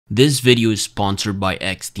This video is sponsored by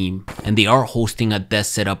X-Team, and they are hosting a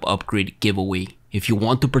desk setup upgrade giveaway. If you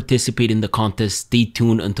want to participate in the contest, stay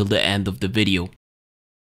tuned until the end of the video.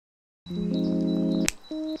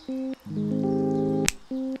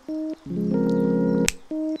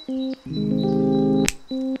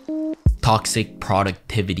 Toxic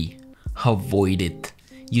productivity. Avoid it.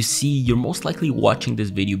 You see, you're most likely watching this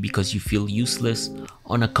video because you feel useless,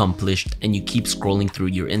 unaccomplished, and you keep scrolling through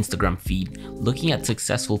your Instagram feed, looking at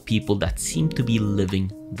successful people that seem to be living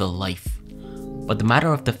the life. But the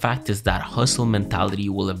matter of the fact is that hustle mentality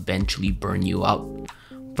will eventually burn you out.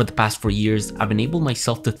 For the past 4 years, I've enabled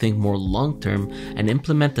myself to think more long-term and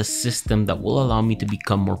implement a system that will allow me to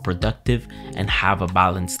become more productive and have a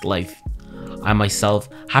balanced life. I myself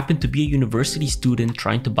happen to be a university student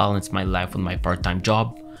trying to balance my life with my part-time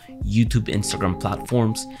job, YouTube, Instagram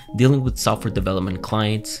platforms, dealing with software development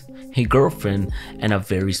clients, a girlfriend, and a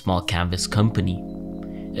very small canvas company.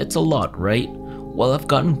 It's a lot, right? Well, I've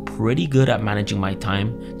gotten pretty good at managing my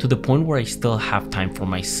time to the point where I still have time for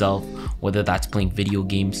myself, whether that's playing video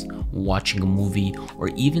games, watching a movie, or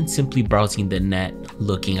even simply browsing the net,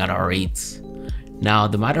 looking at R8s. Now,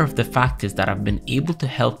 the matter of the fact is that I've been able to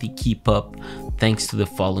healthy keep up thanks to the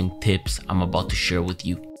following tips I'm about to share with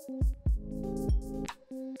you.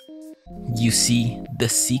 You see, the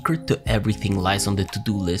secret to everything lies on the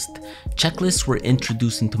to-do list. Checklists were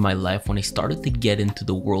introduced into my life when I started to get into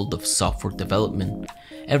the world of software development.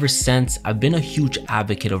 Ever since, I've been a huge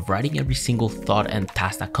advocate of writing every single thought and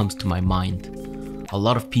task that comes to my mind. A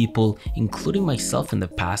lot of people, including myself in the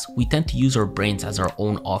past, we tend to use our brains as our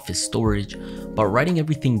own office storage, but writing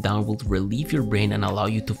everything down will relieve your brain and allow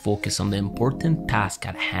you to focus on the important task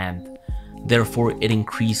at hand. Therefore, it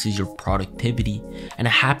increases your productivity, and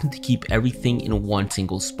I happen to keep everything in one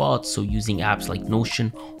single spot, so using apps like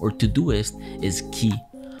Notion or Todoist is key.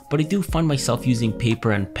 But I do find myself using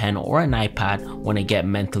paper and pen or an iPad when I get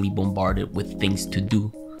mentally bombarded with things to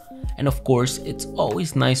do. And of course, it's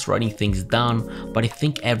always nice writing things down, but I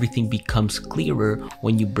think everything becomes clearer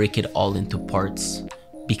when you break it all into parts.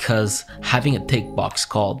 Because having a tick box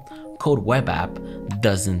called Code Web App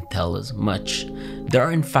doesn't tell us much. There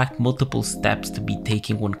are in fact multiple steps to be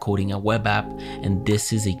taken when coding a web app, and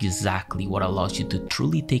this is exactly what allows you to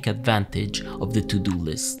truly take advantage of the to-do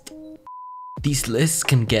list. These lists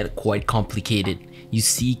can get quite complicated. You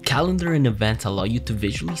see, calendar and events allow you to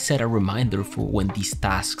visually set a reminder for when these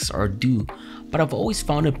tasks are due, but I've always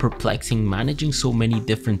found it perplexing managing so many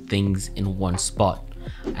different things in one spot.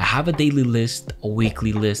 I have a daily list, a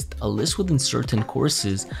weekly list, a list within certain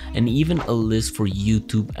courses, and even a list for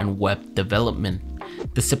YouTube and web development.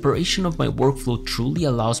 The separation of my workflow truly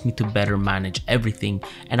allows me to better manage everything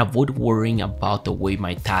and avoid worrying about the way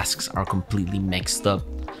my tasks are completely mixed up.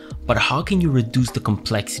 But how can you reduce the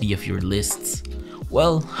complexity of your lists?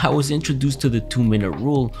 Well, I was introduced to the 2-minute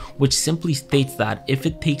rule, which simply states that if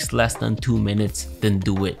it takes less than 2 minutes, then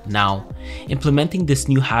do it now. Implementing this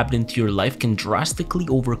new habit into your life can drastically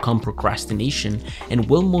overcome procrastination and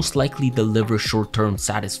will most likely deliver short-term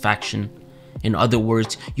satisfaction. In other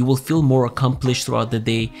words, you will feel more accomplished throughout the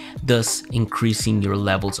day, thus increasing your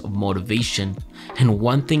levels of motivation. And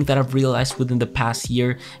one thing that I've realized within the past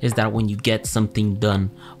year is that when you get something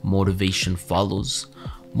done, motivation follows.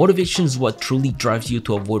 Motivation is what truly drives you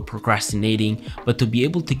to avoid procrastinating, but to be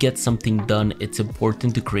able to get something done, it's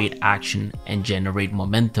important to create action and generate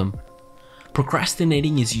momentum.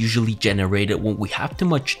 Procrastinating is usually generated when we have too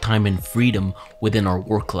much time and freedom within our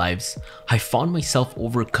work lives. I found myself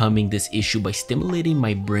overcoming this issue by stimulating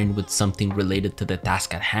my brain with something related to the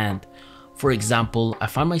task at hand. For example, I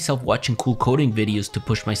find myself watching cool coding videos to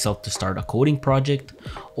push myself to start a coding project,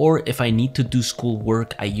 or if I need to do school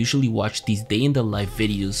work, I usually watch these day in the life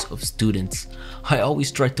videos of students. I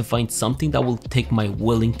always try to find something that will take my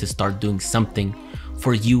willing to start doing something.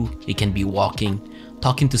 For you, it can be walking,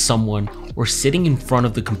 talking to someone, or sitting in front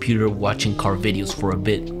of the computer watching car videos for a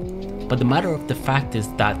bit. But the matter of the fact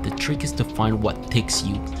is that the trick is to find what ticks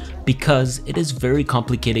you, because it is very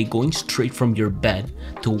complicated going straight from your bed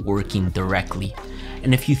to working directly.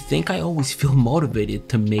 And if you think I always feel motivated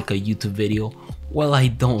to make a YouTube video, well, I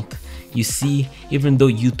don't. You see, even though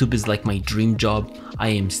YouTube is like my dream job, I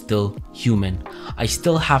am still human. I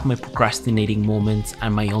still have my procrastinating moments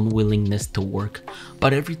and my unwillingness to work.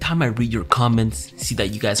 But every time I read your comments, see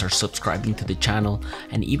that you guys are subscribing to the channel,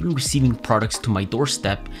 and even receiving products to my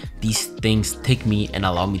doorstep, these things tick me and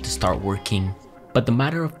allow me to start working. But the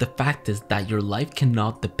matter of the fact is that your life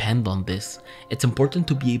cannot depend on this. It's important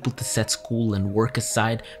to be able to set school and work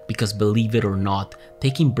aside because, believe it or not,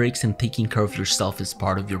 taking breaks and taking care of yourself is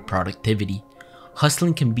part of your productivity.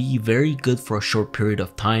 Hustling can be very good for a short period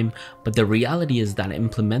of time, but the reality is that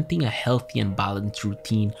implementing a healthy and balanced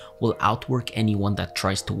routine will outwork anyone that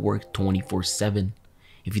tries to work 24/7.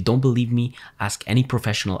 If you don't believe me, ask any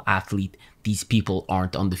professional athlete. These people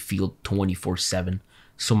aren't on the field 24/7.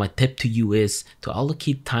 So my tip to you is to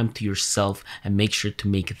allocate time to yourself and make sure to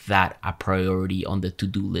make that a priority on the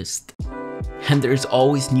to-do list. And there's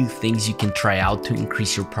always new things you can try out to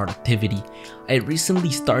increase your productivity. I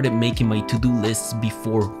recently started making my to-do lists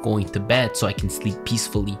before going to bed so I can sleep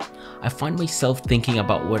peacefully. I find myself thinking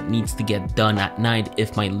about what needs to get done at night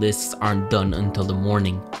if my lists aren't done until the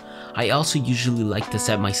morning. I also usually like to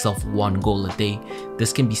set myself one goal a day.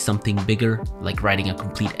 This can be something bigger, like writing a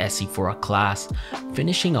complete essay for a class,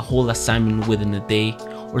 finishing a whole assignment within a day,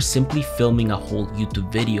 or simply filming a whole YouTube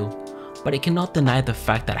video. But I cannot deny the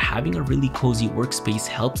fact that having a really cozy workspace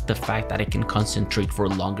helps the fact that I can concentrate for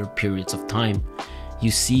longer periods of time.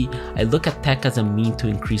 You see, I look at tech as a mean to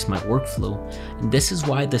increase my workflow, and this is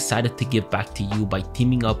why I decided to give back to you by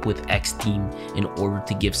teaming up with X-Team in order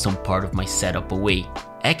to give some part of my setup away.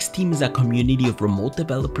 X-Team is a community of remote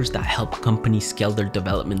developers that help companies scale their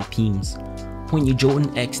development teams. When you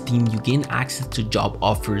join X-Team, you gain access to job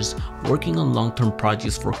offers, working on long-term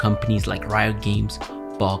projects for companies like Riot Games,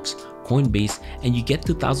 Box, Coinbase, and you get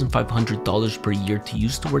 $2,500 per year to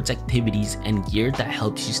use towards activities and gear that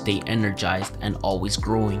helps you stay energized and always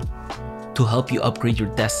growing. To help you upgrade your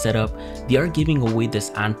desk setup, they are giving away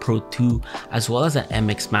this Ant Pro 2 as well as an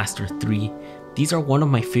MX Master 3. These are one of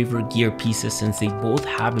my favorite gear pieces since they both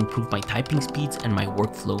have improved my typing speeds and my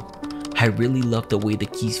workflow. I really love the way the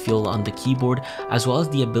keys feel on the keyboard as well as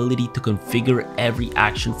the ability to configure every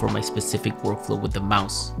action for my specific workflow with the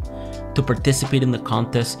mouse. To participate in the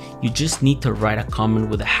contest, you just need to write a comment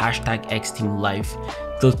with the hashtag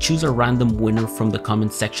XTeamLife. They'll choose a random winner from the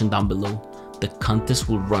comment section down below. The contest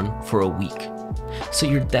will run for a week. So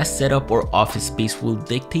your desk setup or office space will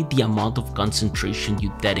dictate the amount of concentration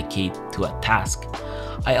you dedicate to a task.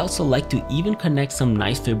 I also like to even connect some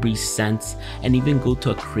nice Febreze scents and even go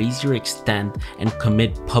to a crazier extent and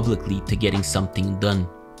commit publicly to getting something done.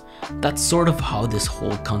 That's sort of how this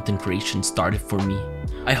whole content creation started for me.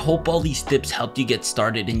 I hope all these tips helped you get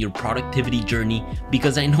started in your productivity journey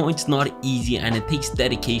because I know it's not easy and it takes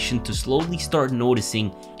dedication to slowly start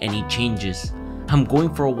noticing any changes. I'm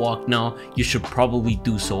going for a walk now, you should probably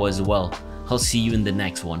do so as well. I'll see you in the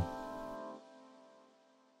next one.